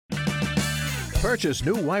Purchase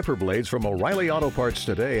new wiper blades from O'Reilly Auto Parts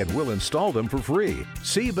today and we'll install them for free.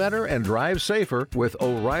 See better and drive safer with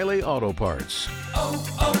O'Reilly Auto Parts.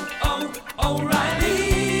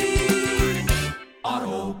 O'Reilly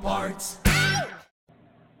Auto Parts.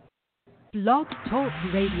 Blog Talk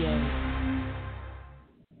Radio.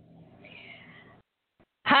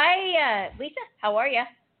 Hi, Lisa. How are you?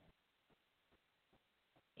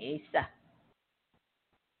 Lisa.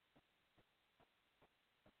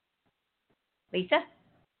 Lisa?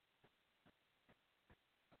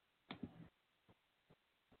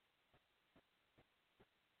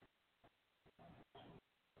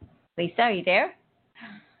 Lisa, are you there?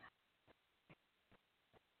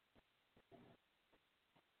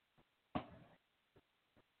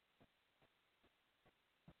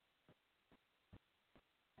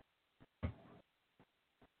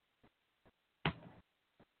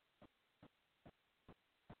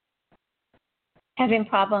 Having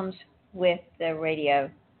problems with the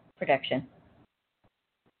radio production.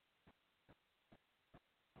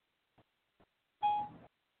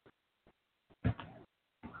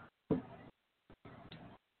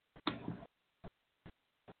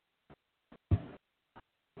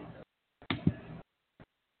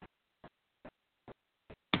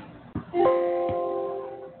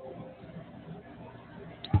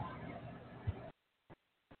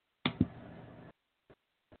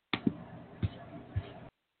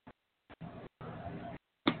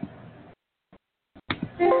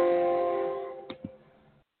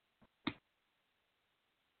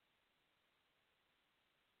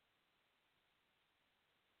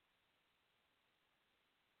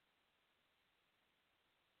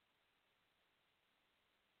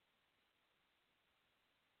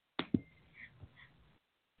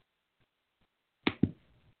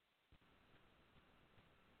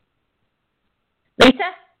 Lisa?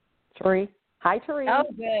 Therese. Hi, Therese. Oh,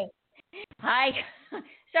 good. Hi.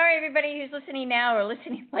 Sorry, everybody who's listening now or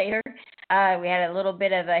listening later. We had a little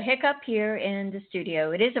bit of a hiccup here in the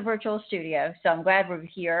studio. It is a virtual studio, so I'm glad we're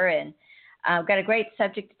here, and I've got a great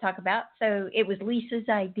subject to talk about. So it was Lisa's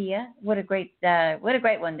idea. What a great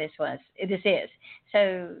one this was. This is.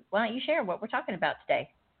 So why don't you share what we're talking about today,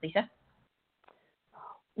 Lisa?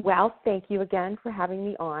 Well, thank you again for having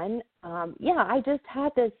me on. I just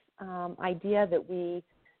had this idea that we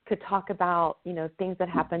could talk about, things that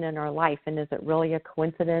happen in our life, and is it really a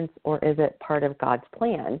coincidence or is it part of God's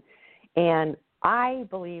plan? And I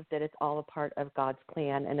believe that it's all a part of God's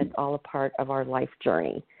plan and it's all a part of our life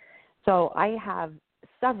journey. So I have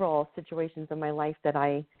several situations in my life that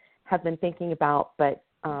I have been thinking about, but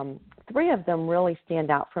three of them really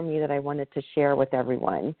stand out for me that I wanted to share with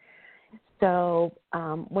everyone. So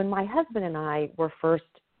when my husband and I were first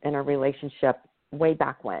in a relationship way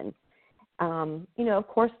back when, of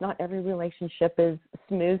course, not every relationship is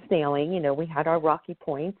smooth sailing. We had our rocky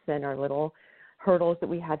points and our little hurdles that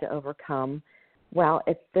we had to overcome. Well,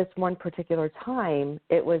 at this one particular time,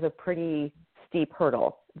 it was a pretty steep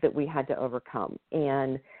hurdle that we had to overcome.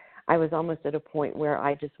 And I was almost at a point where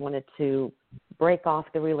I just wanted to break off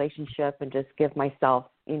the relationship and just give myself,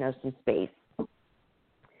 some space.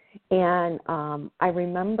 And I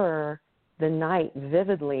remember the night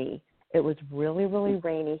vividly. It was really, really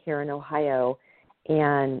rainy here in Ohio,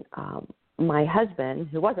 and my husband,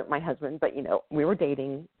 who wasn't my husband, but, we were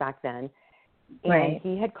dating back then, and right.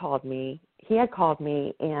 He had called me,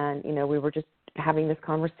 and, we were just having this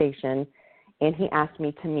conversation, and he asked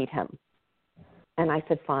me to meet him. And I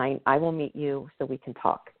said, fine, I will meet you so we can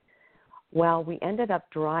talk. Well, we ended up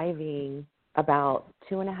driving about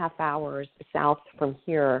 2.5 hours south from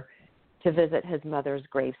here to visit his mother's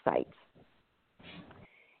gravesite.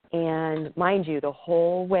 And mind you, the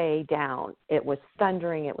whole way down, it was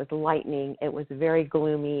thundering, it was lightning, it was very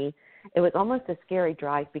gloomy. It was almost a scary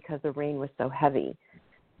drive because the rain was so heavy.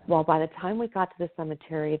 Well, by the time we got to the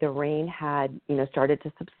cemetery, the rain had, started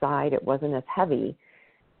to subside. It wasn't as heavy.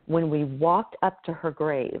 When we walked up to her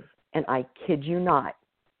grave, and I kid you not,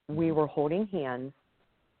 we were holding hands,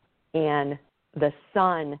 and the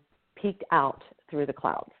sun peeked out through the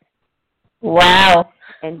clouds. Wow.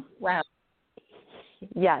 And wow.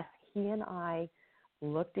 Yes, he and I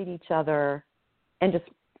looked at each other and just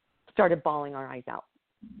started bawling our eyes out.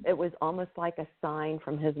 It was almost like a sign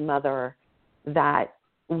from his mother that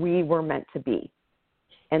we were meant to be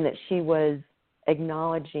and that she was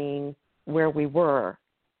acknowledging where we were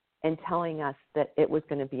and telling us that it was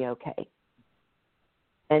going to be okay.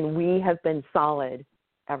 And we have been solid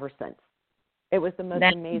ever since. It was the most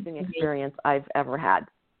amazing experience I've ever had.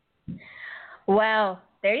 Wow.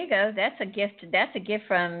 There you go. That's a gift. That's a gift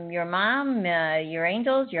from your mom, your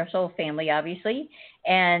angels, your soul family, obviously,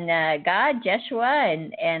 and God, Jeshua,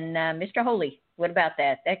 and Mr. Holy What about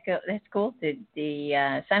that? That's cool. The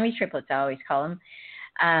Siamese triplets, I always call them.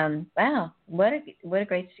 Wow, what a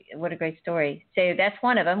great story. So that's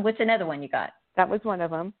one of them. What's another one you got? That was one of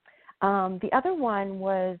them. The other one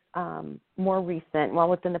was more recent, well,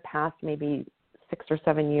 within the past maybe 6 or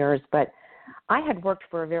 7 years, but I had worked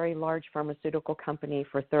for a very large pharmaceutical company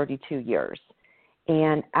for 32 years.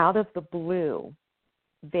 And out of the blue,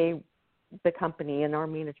 the company and our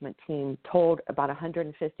management team told about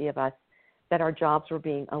 150 of us that our jobs were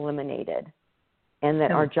being eliminated and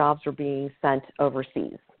that our jobs were being sent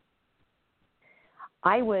overseas.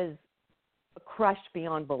 I was crushed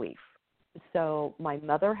beyond belief. So my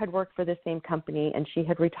mother had worked for the same company, and she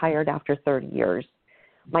had retired after 30 years.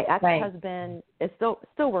 My ex-husband is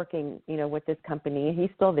still working, with this company.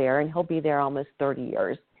 He's still there, and he'll be there almost 30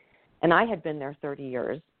 years. And I had been there 30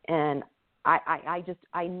 years, and I just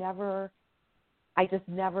never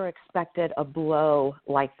expected a blow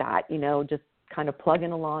like that. Just kind of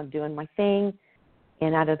plugging along, doing my thing,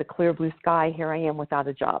 and out of the clear blue sky, here I am without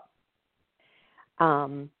a job.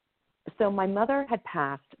 So my mother had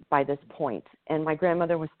passed by this point, and my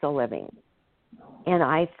grandmother was still living. And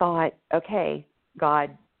I thought, okay,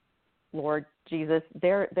 God, Lord Jesus,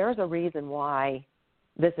 there's a reason why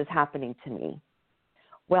this is happening to me.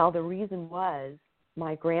 Well, the reason was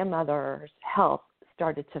my grandmother's health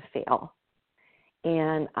started to fail.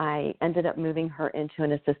 And I ended up moving her into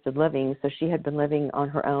an assisted living. So she had been living on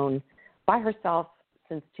her own by herself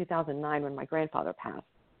since 2009 when my grandfather passed.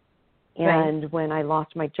 And when I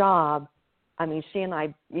lost my job, she and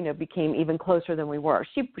I, became even closer than we were.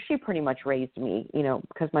 She pretty much raised me,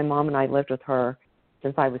 because my mom and I lived with her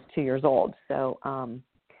since I was 2 years old. So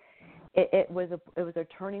it was a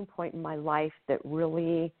turning point in my life that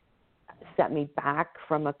really set me back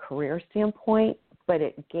from a career standpoint, but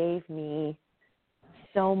it gave me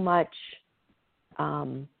so much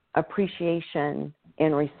appreciation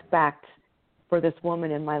and respect for this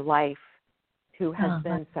woman in my life who has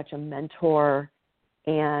been such a mentor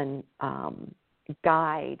and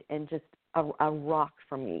guide and just a rock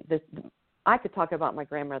for me. I could talk about my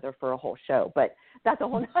grandmother for a whole show, but that's a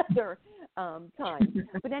whole other time.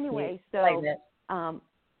 But anyway, so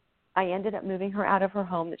I ended up moving her out of her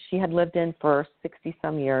home that she had lived in for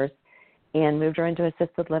 60-some years and moved her into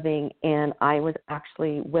assisted living, and I was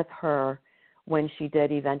actually with her when she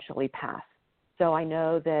did eventually pass. So I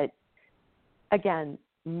know that, again,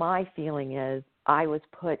 my feeling is I was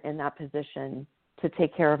put in that position to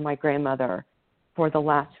take care of my grandmother for the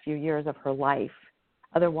last few years of her life.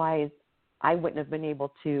 Otherwise, I wouldn't have been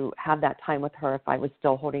able to have that time with her if I was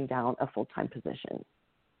still holding down a full-time position.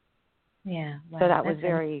 Yeah. Wow, so that was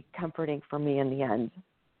very comforting for me in the end.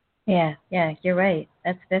 Yeah, you're right.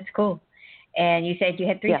 That's cool. And you said you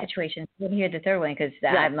had 3 situations. I didn't hear the third one because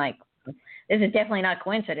I'm like, this is definitely not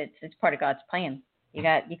coincidence. It's part of God's plan. You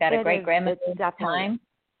got a great grandmother time.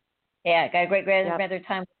 Yeah, got a great grandmother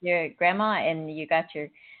time with your grandma, and you got your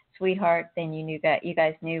sweetheart. Then you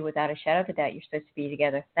guys knew without a shadow of a doubt you're supposed to be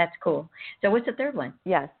together. That's cool. So what's the third one?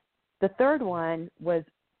 Yes, the third one was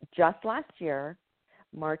just last year,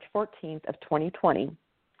 March 14th of 2020.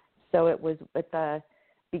 So it was at the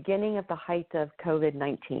beginning of the height of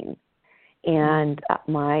COVID-19. And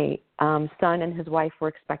my son and his wife were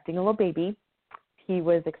expecting a little baby. He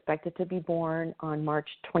was expected to be born on March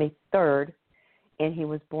 23rd, and he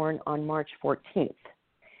was born on March 14th.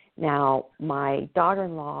 Now, my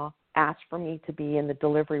daughter-in-law asked for me to be in the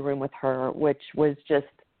delivery room with her, which was just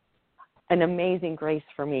an amazing grace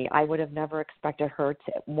for me. I would have never expected her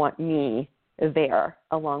to want me there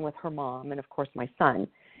along with her mom and, of course, my son.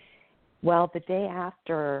 Well, the day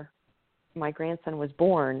after my grandson was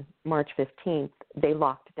born, March 15th, they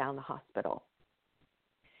locked down the hospital.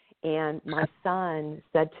 And my son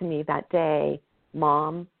said to me that day,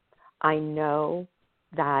 Mom, I know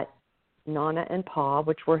that Nana and Pa,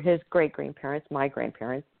 which were his great-grandparents, my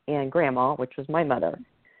grandparents, and Grandma, which was my mother,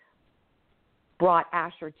 brought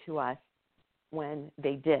Asher to us when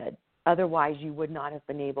they did. Otherwise, you would not have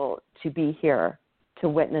been able to be here to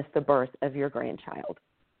witness the birth of your grandchild.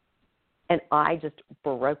 And I just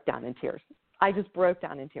broke down in tears.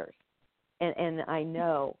 And I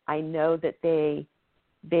know that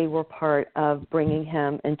they were part of bringing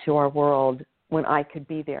him into our world when I could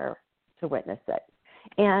be there to witness it.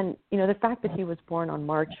 And, the fact that he was born on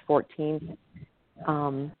March 14th,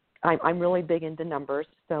 I'm really big into numbers.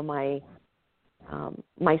 So my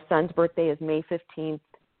son's birthday is May 15th.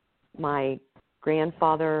 My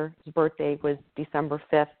grandfather's birthday was December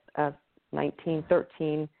 5th of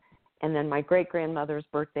 1913. And then my great-grandmother's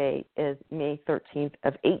birthday is May 13th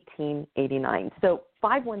of 1889. So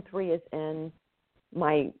 513 is in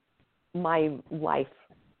my life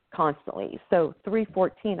constantly. So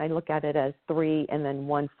 314, I look at it as 3, and then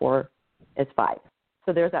 14 is 5.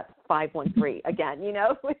 So there's that 513 again.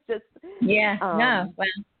 It's just no, wow,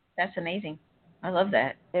 that's amazing. I love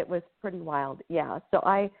that. It was pretty wild, yeah. So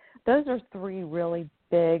those are 3 really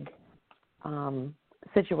big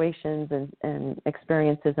situations and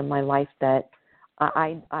experiences in my life that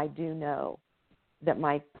I do know that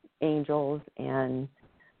my angels and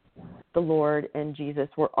the Lord and Jesus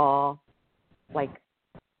were all like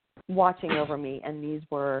watching over me, and these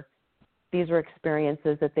were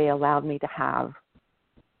experiences that they allowed me to have,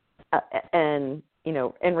 and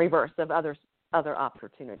in reverse of other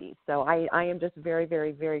opportunities. So I am just very,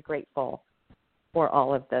 very, very grateful for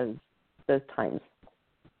all of those times.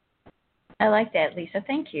 I like that, Lisa.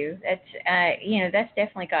 Thank you. That's that's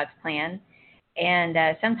definitely God's plan. And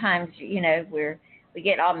sometimes we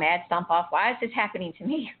get all mad, stomp off. Why is this happening to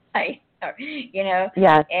me? Right?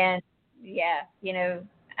 Yes. And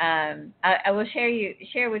I will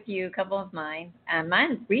share with you a couple of mine.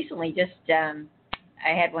 Mine recently I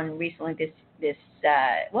had one recently. This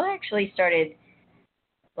actually started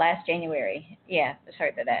last January. Yeah, sorry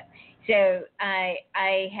about that. So I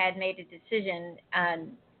had made a decision,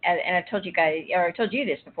 and I told you guys, or I told you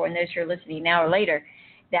this before, and those who are listening now or later,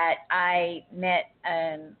 that I met.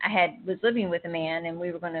 Was living with a man, and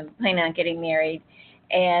we were going to plan on getting married,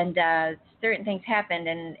 and certain things happened,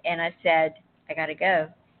 and I said I got to go,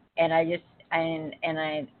 and I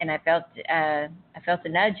felt a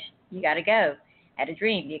nudge. You got to go. I had a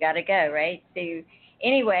dream. You got to go, right? So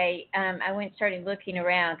anyway, I went and started looking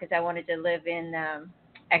around because I wanted to live in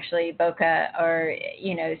actually Boca, or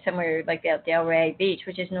somewhere like the Delray Beach,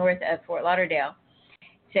 which is north of Fort Lauderdale.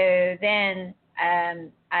 So then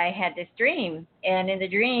I had this dream, and in the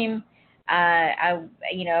dream, I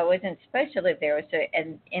wasn't supposed to live there. So,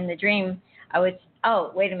 and in the dream, I was.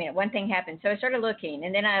 Oh, wait a minute! One thing happened. So I started looking,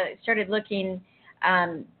 and then I started looking.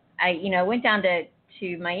 I went down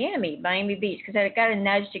to Miami Beach, because I got a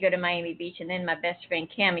nudge to go to Miami Beach, and then my best friend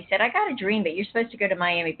Cami said, I got a dream that you're supposed to go to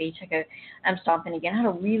Miami Beach. I go, I'm stomping again. I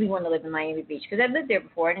don't really want to live in Miami Beach, because I've lived there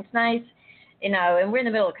before, and it's nice, and we're in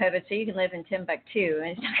the middle of COVID, so you can live in Timbuktu,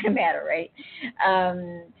 and it's not going to matter, right?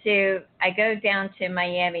 So I go down to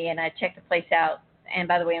Miami, and I check the place out, and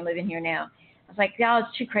by the way, I'm living here now. I was like,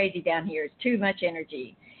 it's too crazy down here. It's too much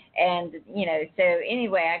energy. And, so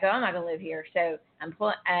anyway, I go, I'm not going to live here. So and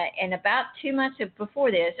about 2 months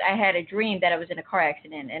before this, I had a dream that I was in a car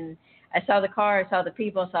accident. And I saw the car, I saw the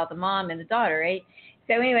people, I saw the mom and the daughter, right?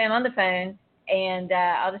 So anyway, I'm on the phone, and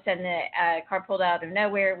all of a sudden the car pulled out of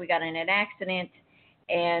nowhere. We got in an accident.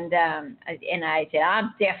 And I said,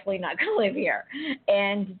 I'm definitely not going to live here.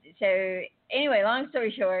 And so anyway, long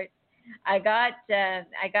story short, I got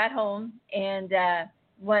home, and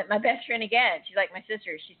my best friend again, she's like my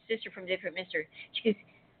sister. She's sister from a different mister. She goes,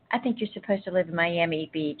 I think you're supposed to live in Miami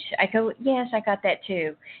Beach. I go, yes, I got that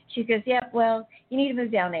too. She goes, yeah, well, you need to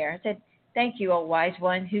move down there. I said, thank you, old wise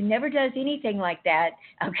one, who never does anything like that.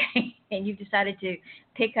 Okay, and you've decided to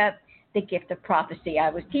pick up the gift of prophecy. I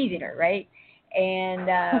was teasing her, right? And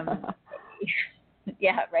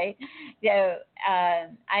yeah, right. So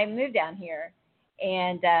I moved down here,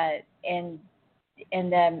 and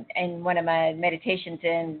one of my meditations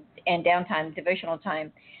and downtime, devotional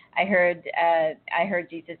time, I heard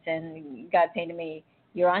Jesus and God saying to me,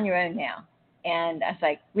 "You're on your own now." And I was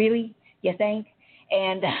like, "Really? You think?"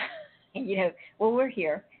 And well, we're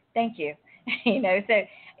here. Thank you. So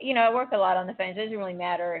I work a lot on the phone. So it doesn't really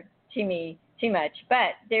matter to me too much,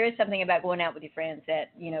 but there is something about going out with your friends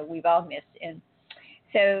that we've all missed. And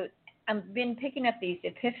so I've been picking up these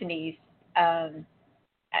epiphanies. I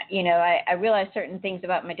realized certain things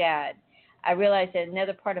about my dad. I realized that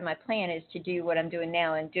another part of my plan is to do what I'm doing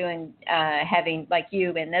now, and having like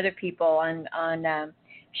you and other people on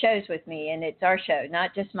shows with me, and it's our show,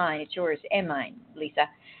 not just mine, it's yours and mine, Lisa,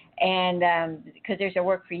 and because there's a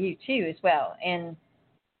work for you too as well, and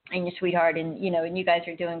your sweetheart, and and you guys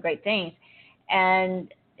are doing great things,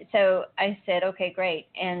 and so I said, okay, great,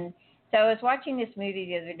 and so I was watching this movie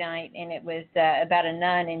the other night, and it was about a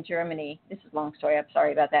nun in Germany. This is a long story. I'm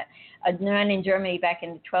sorry about that. A nun in Germany back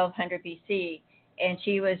in 1200 BC, and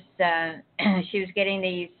she was getting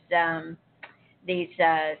these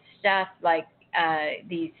stuff like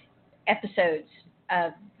these episodes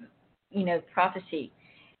of prophecy,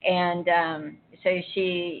 and so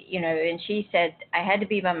she and she said I had to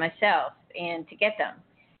be by myself and to get them.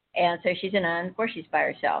 And so she's a nun. Of course, she's by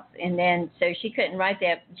herself. And then so she couldn't write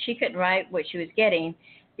that. She couldn't write what she was getting.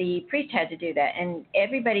 The priest had to do that. And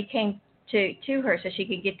everybody came to her so she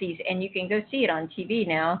could get these. And you can go see it on TV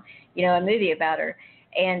now. A movie about her.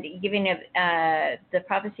 and giving the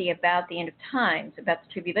prophecy about the end of times, about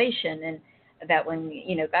the tribulation, and about when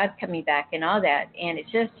God's coming back and all that. And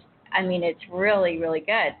it's just, I mean, it's really, really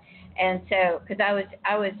good. And so, because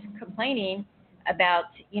I was complaining about,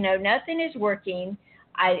 nothing is working.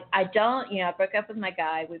 I don't, I broke up with my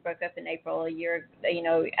guy. We broke up in April a year,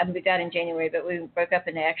 I moved out in January, but we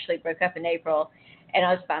actually broke up in April, and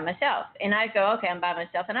I was by myself. And I go, okay, I'm by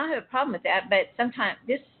myself, and I don't have a problem with that. But sometimes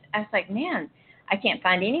I was like, man, I can't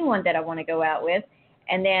find anyone that I want to go out with.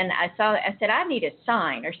 And then I said, I need a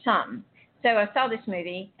sign or something. So I saw this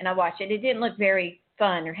movie, and I watched it. It didn't look very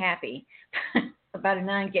fun or happy. About a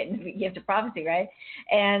nun getting the gift of prophecy, right?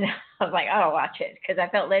 And I was like, oh, I'll watch it, because I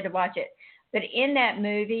felt led to watch it. But in that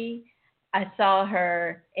movie, I saw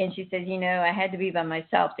her, and she says, I had to be by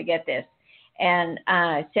myself to get this. And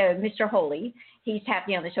so Mr. Holy, he's tapped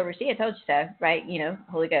me on the shoulder. See, I told you so, right?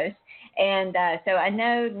 Holy Ghost. And so I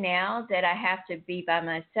know now that I have to be by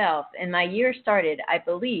myself. And my year started, I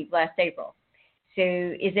believe, last April. So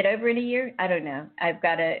is it over in a year? I don't know. I've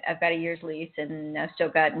got a year's lease, and I've still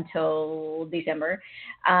got until December.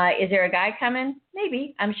 Is there a guy coming?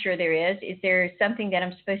 Maybe. I'm sure there is. Is there something that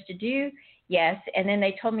I'm supposed to do? Yes. And then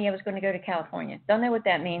they told me I was going to go to California. Don't know what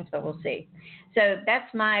that means, but we'll see. So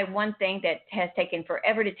that's my one thing that has taken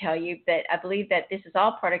forever to tell you, but I believe that this is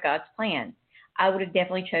all part of God's plan. I would have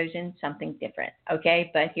definitely chosen something different,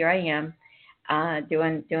 okay? But here I am.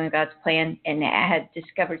 Doing God's plan, and I had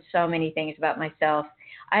discovered so many things about myself.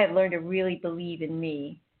 I have learned to really believe in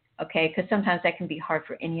me, okay? Because sometimes that can be hard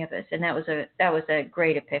for any of us, and that was a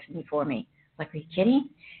great epiphany for me. Like, are you kidding?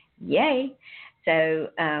 Yay! So,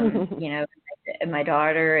 my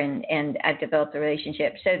daughter and I've developed a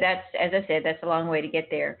relationship. So that's, as I said, that's a long way to get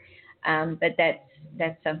there. But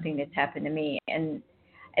that's something that's happened to me, and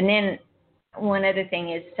then. One other thing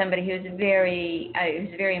is somebody who's very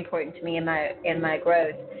important to me in my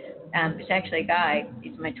growth. It's actually a guy.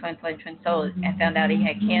 He's my twin soul. I found out he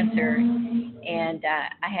had cancer, and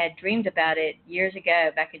I had dreamed about it years ago,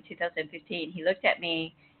 back in 2015. He looked at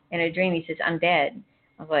me in a dream. He says, "I'm dead."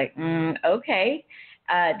 I was like, okay.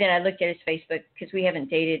 Then I looked at his Facebook, because we haven't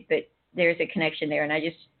dated, but there's a connection there, and I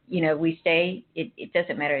just, we stay. It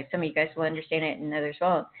doesn't matter. Some of you guys will understand it, and others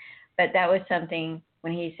won't. But that was something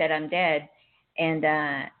when he said, "I'm dead." And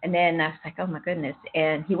then I was like, oh, my goodness.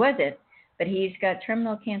 And he wasn't. But he's got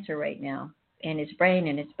terminal cancer right now in his brain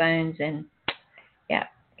and his bones. And, yeah,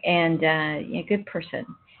 and a good person.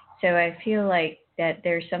 So I feel like that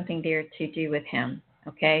there's something there to do with him,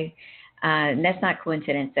 okay? And that's not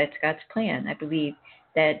coincidence. That's God's plan. I believe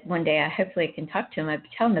that one day I hopefully can talk to him. I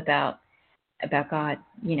tell him about God,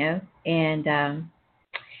 and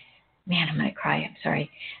man, I'm going to cry. I'm sorry.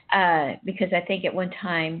 Because I think at one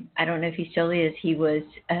time, I don't know if he still is, he was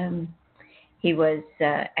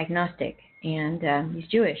agnostic, and he's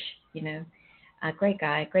Jewish, a great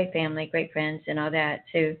guy, great family, great friends, and all that.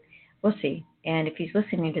 So we'll see. And if he's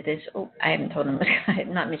listening to this, I haven't told him,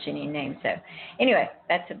 I'm not mentioning any names. So anyway,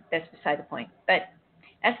 that's beside the point. But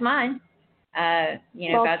that's mine.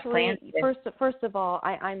 Well, God's plan. First of all,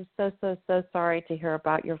 I'm so sorry to hear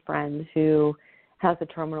about your friend who has a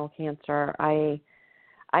terminal cancer. I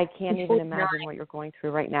can't even imagine what you're going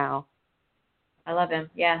through right now. I love him.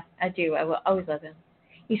 Yeah, I do. I will always love him.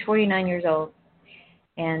 He's 49 years old,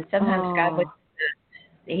 and sometimes God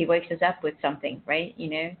wakes us up with something, right?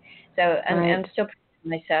 So I'm still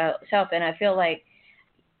myself, and I feel like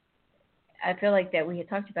that we had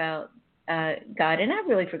talked about God, and I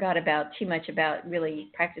really forgot too much about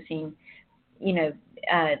really practicing.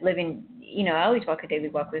 Living, I always walk a daily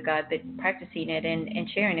walk with God, but practicing it and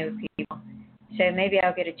sharing it with people. So maybe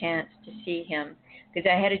I'll get a chance to see him, because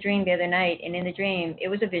I had a dream the other night, and in the dream, it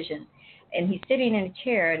was a vision. And he's sitting in a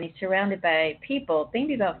chair, and he's surrounded by people,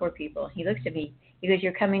 maybe about 4 people. He looks at me. He goes,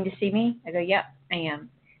 "You're coming to see me?" I go, "Yep, I am."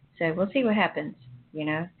 So we'll see what happens,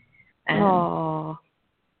 Oh.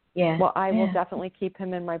 Yeah. Well, I will definitely keep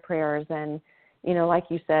him in my prayers. And, like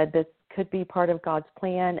you said, this could be part of God's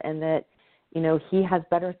plan, and that he has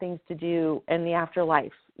better things to do in the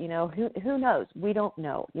afterlife. Who knows? We don't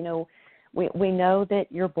know. We know that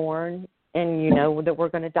you're born, and that we're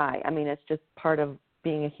going to die. I mean, it's just part of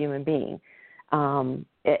being a human being.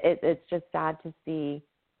 It's just sad to see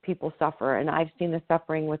people suffer, and I've seen the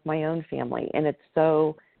suffering with my own family, and it's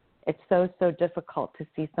so difficult to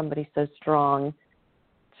see somebody so strong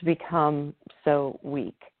to become so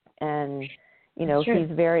weak. And Sure. He's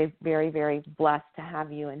very, very, very blessed to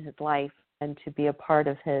have you in his life and to be a part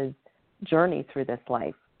of his journey through this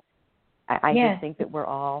life. I just think that we're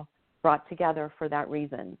all brought together for that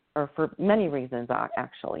reason, or for many reasons,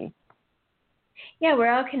 actually. Yeah,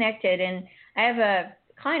 we're all connected. And I have a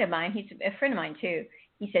client of mine, he's a friend of mine too.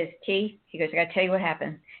 he says, T, he goes, I got to tell you what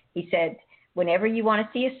happened. He said, whenever you want to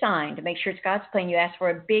see a sign to make sure it's God's plan, you ask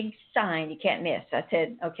for a big sign you can't miss. I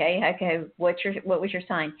said, okay, what was your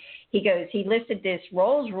sign? He goes, he listed this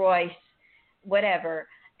Rolls Royce, whatever,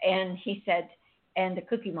 and he said, and the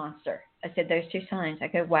Cookie Monster. I said, those two signs. I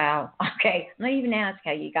go, wow, okay. I'm not even ask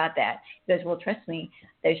how you got that. He goes, well, trust me,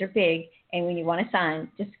 those are big, and when you want a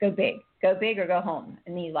sign, just go big. Go big or go home.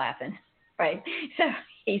 And he's laughing, right? So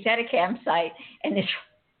he's at a campsite, and this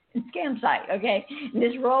okay? And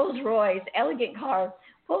this Rolls Royce, elegant car,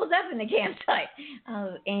 pulls up in the campsite.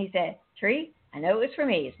 And he said, Tree, I know it was for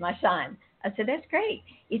me. It's my sign. I said, that's great.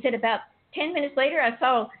 He said, about 10 minutes later, I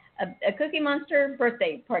saw a Cookie Monster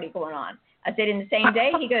birthday party going on. I said, in the same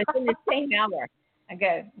day? He goes, in the same hour. I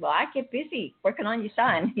go, well, I get busy working on your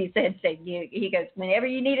sign. He goes, whenever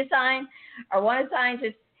you need a sign or want a sign,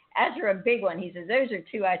 just ask for a big one. He says, those are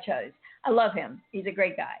two I chose. I love him. He's a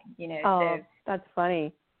great guy, Oh, so, that's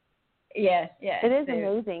funny. Yeah. It is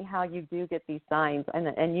amazing how you do get these signs.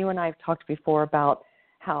 And you and I have talked before about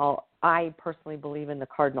how I personally believe in the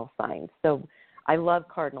cardinal signs. So I love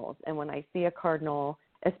cardinals. And when I see a cardinal,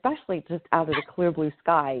 especially just out of the clear blue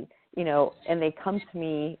sky, and they come to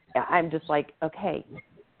me, I'm just like, okay,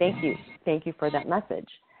 thank you. Thank you for that message.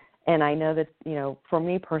 And I know that, for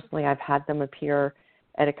me personally, I've had them appear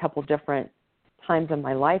at a couple different times in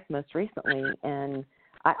my life, most recently. And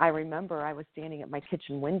I remember I was standing at my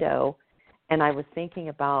kitchen window and I was thinking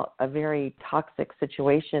about a very toxic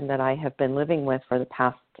situation that I have been living with for the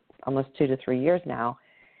past almost 2 to 3 years now,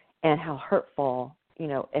 and how hurtful,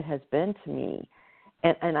 it has been to me.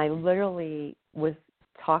 And I literally was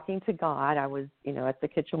talking to God. I was, at the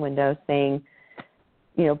kitchen window saying,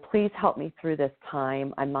 please help me through this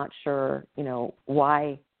time. I'm not sure,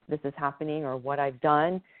 why this is happening or what I've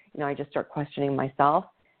done. I just start questioning myself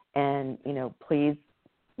and, please,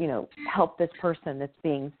 help this person that's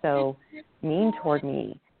being so mean toward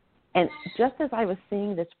me. And just as I was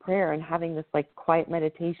saying this prayer and having this quiet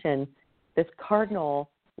meditation, this cardinal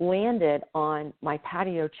landed on my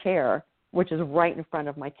patio chair, which is right in front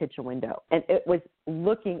of my kitchen window. And it was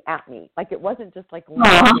looking at me. It wasn't just laying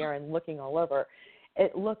there and looking all over.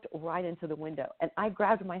 It looked right into the window. And I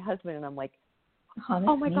grabbed my husband and I'm like,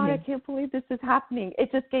 oh my God, I can't believe this is happening.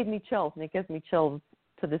 It just gave me chills, and it gives me chills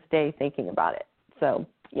to this day thinking about it. So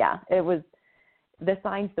yeah, it was, the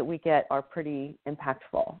signs that we get are pretty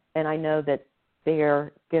impactful. And I know that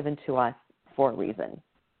they're given to us for a reason.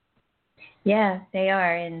 Yeah, they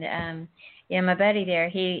are. And, my buddy there,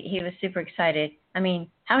 he was super excited. I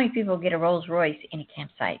mean, how many people get a Rolls Royce in a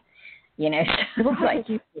campsite? Right.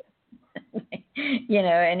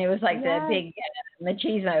 And it was the big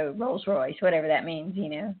machismo Rolls Royce, whatever that means,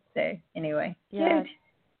 So anyway, yeah.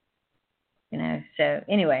 So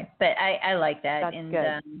anyway, but I like that. That's and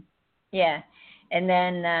good. Yeah, and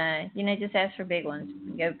then just ask for big ones.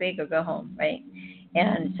 Go big or go home, right?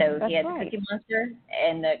 And so he had the Cookie Monster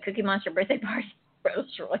and the Cookie Monster birthday party.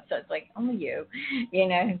 Rolls Royce. So it's like, oh,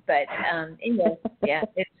 but anyway, yeah,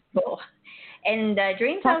 it's cool. And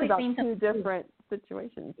dreams Talk always about mean two different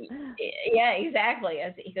situations. Yeah, exactly.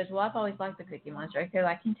 He goes, well, I've always liked the Cookie Monster. I go,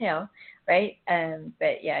 I can tell, right?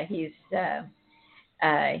 But yeah, he's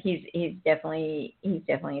definitely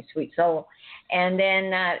a sweet soul. And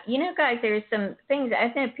then guys, there's some things I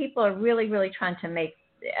think people are really, really trying to make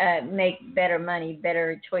better money,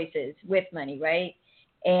 better choices with money, right?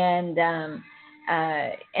 And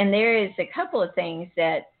there is a couple of things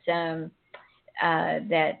that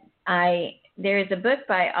there is a book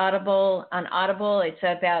by Audible. It's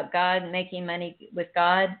about God, making money with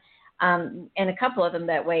God, and a couple of them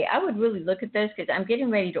that way. I would really look at those because I'm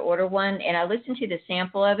getting ready to order one, and I listened to the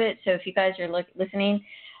sample of it. So if you guys are listening,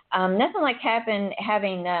 nothing like having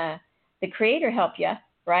the Creator help you,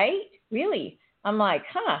 right? Really, I'm like,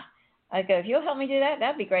 I go, if you'll help me do that,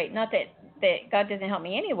 that'd be great. Not that God doesn't help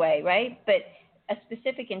me anyway, right? But a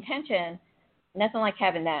specific intention, nothing like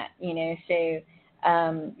having that, So, So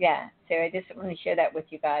I just want to share that with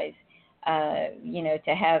you guys,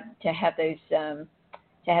 to have those, to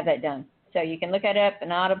have that done. So you can look it up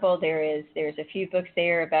in Audible. There's a few books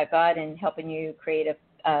there about God and helping you create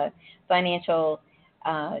a financial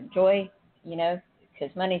joy, because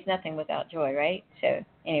money's nothing without joy, right? So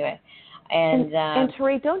anyway. And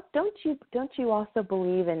Terry, don't you also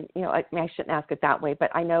believe in, I shouldn't ask it that way,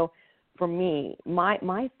 but I know for me,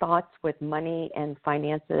 my thoughts with money and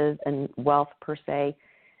finances and wealth per se,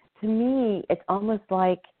 to me, it's almost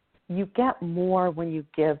like you get more when you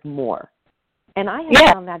give more. And I have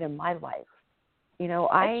found that in my life.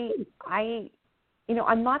 I'm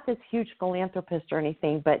not this huge philanthropist or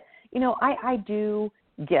anything, but, I do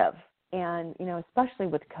give. And, especially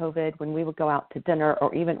with COVID, when we would go out to dinner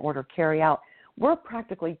or even order carry out, we're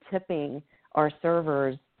practically tipping our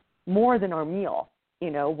servers more than our meal,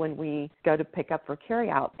 when we go to pick up for carry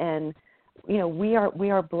out. And, we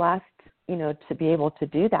are blessed, to be able to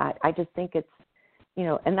do that. I just think it's,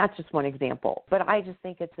 and that's just one example, but I just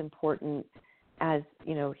think it's important as,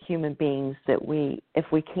 human beings that if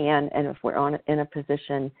we can, and if we're in a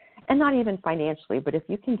position, and not even financially, but if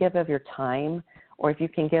you can give of your time or if you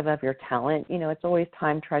can give of your talent, it's always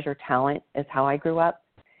time, treasure, talent is how I grew up.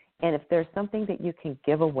 And if there's something that you can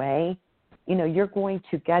give away, you're going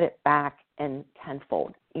to get it back in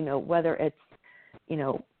tenfold, whether it's,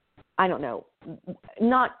 I don't know,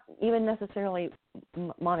 not even necessarily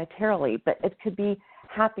monetarily, but it could be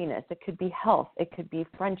happiness, it could be health, it could be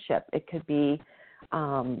friendship, it could be,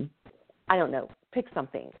 I don't know, pick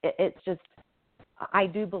something. It's just, I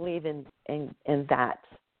do believe in that,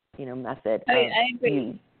 method. I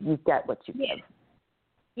agree. You get what you give.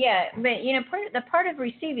 Yeah, but part of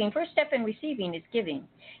receiving, first step in receiving is giving.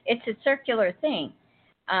 It's a circular thing.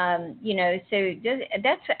 So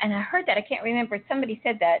that's, and I heard that, I can't remember, somebody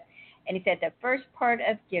said that, and he said the first part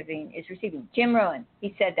of giving is receiving. Jim Rohn,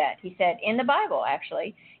 he said that. He said in the Bible,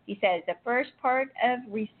 actually, he says the first part of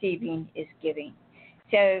receiving is giving.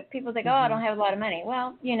 So people think, I don't have a lot of money.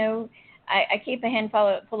 Well, I keep a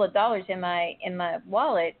handful full of dollars in my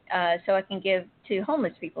wallet so I can give to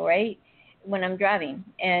homeless people, right? When I'm driving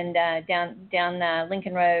and down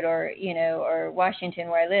Lincoln Road or Washington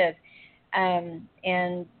where I live, and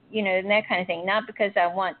that kind of thing. Not because I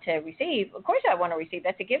want to receive. Of course I want to receive.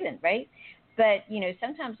 That's a given, right? But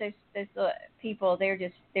sometimes those people they're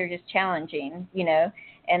just challenging,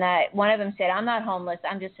 And one of them said, "I'm not homeless.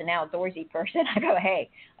 I'm just an outdoorsy person." I go, "Hey,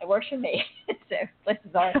 it works for me." So this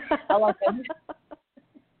is I like them.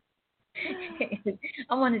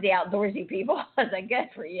 I'm one of the outdoorsy people. I was like, good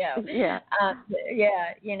for you. Yeah.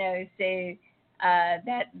 So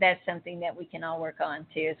that's something that we can all work on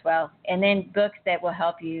too as well. And then books that will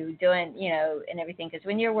help you doing, and everything. Because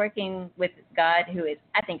when you're working with God, who is,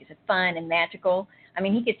 I think, is fun and magical. I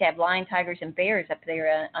mean, he gets to have lion, tigers, and bears up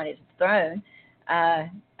there on his throne.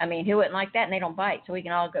 Who wouldn't like that? And they don't bite, so we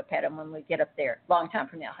can all go pet them when we get up there. Long time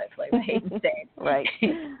from now, hopefully, right? Right.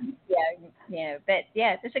 But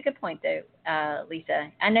that's a good point, though,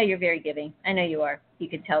 Lisa. I know you're very giving. I know you are. You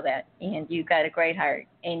can tell that, and you've got a great heart,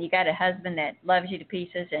 and you got a husband that loves you to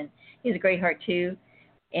pieces, and he has a great heart too.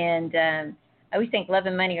 And I always think love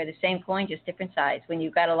and money are the same coin, just different sides. When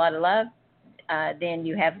you've got a lot of love, then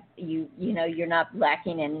you're not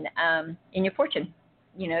lacking in your fortune.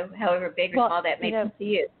 However big or small that may be to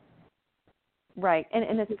you. Right.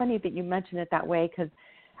 And it's funny that you mention it that way, because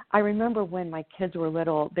I remember when my kids were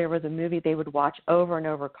little, there was a movie they would watch over and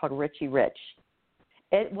over called Richie Rich.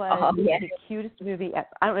 It was the cutest movie.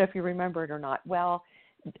 I don't know if you remember it or not. Well,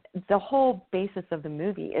 the whole basis of the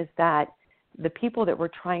movie is that the people that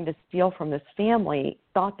were trying to steal from this family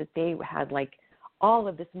thought that they had all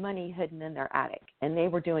of this money hidden in their attic, and they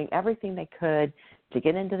were doing everything they could to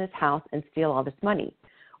get into this house and steal all this money.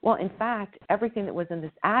 Well, in fact, everything that was in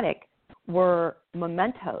this attic were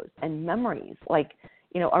mementos and memories,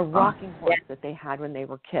 a rocking horse that they had when they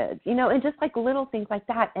were kids, and just little things like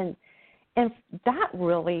that. And that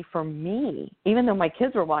really, for me, even though my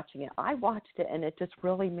kids were watching it, I watched it, and it just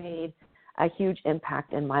really made a huge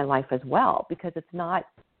impact in my life as well, because it's not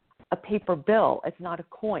a paper bill. It's not a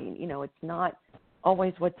coin. It's not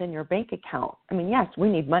always what's in your bank account. I mean, yes, we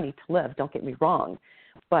need money to live, don't get me wrong,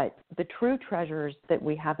 but the true treasures that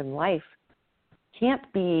we have in life can't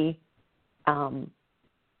be,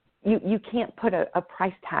 you can't put a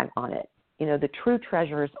price tag on it. The true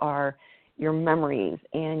treasures are your memories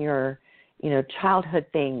and your, childhood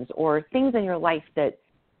things or things in your life that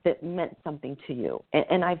meant something to you.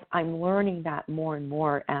 And I'm learning that more and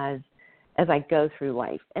more as I go through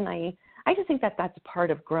life. And I just think that that's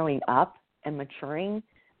part of growing up and maturing,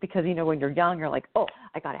 because, when you're young, you're like, oh,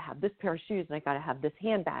 I got to have this pair of shoes, and I got to have this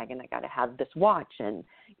handbag, and I got to have this watch, and,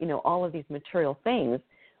 all of these material things,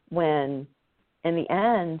 when in the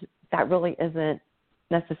end, that really isn't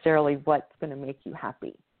necessarily what's going to make you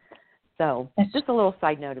happy. So just a little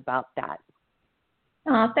side note about that.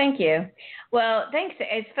 Oh, thank you. Well, thanks.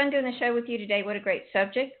 It's fun doing the show with you today. What a great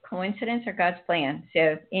subject, coincidence or God's plan.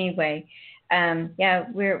 So anyway, I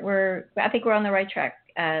think we're on the right track,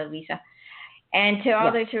 Lisa. And to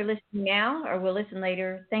all those who are listening now or will listen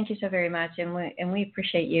later, thank you so very much, and we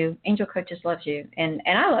appreciate you. Angel Coaches loves you, and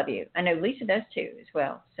I love you. I know Lisa does too as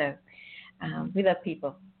well. So we love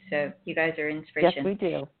people. So you guys are inspiration. Yes, we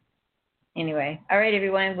do. Anyway, all right,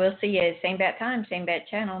 everyone. We'll see you same bat time, same bat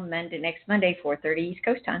channel, next Monday, 4:30 East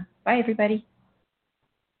Coast time. Bye, everybody.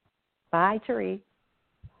 Bye, Therese.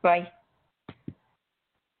 Bye.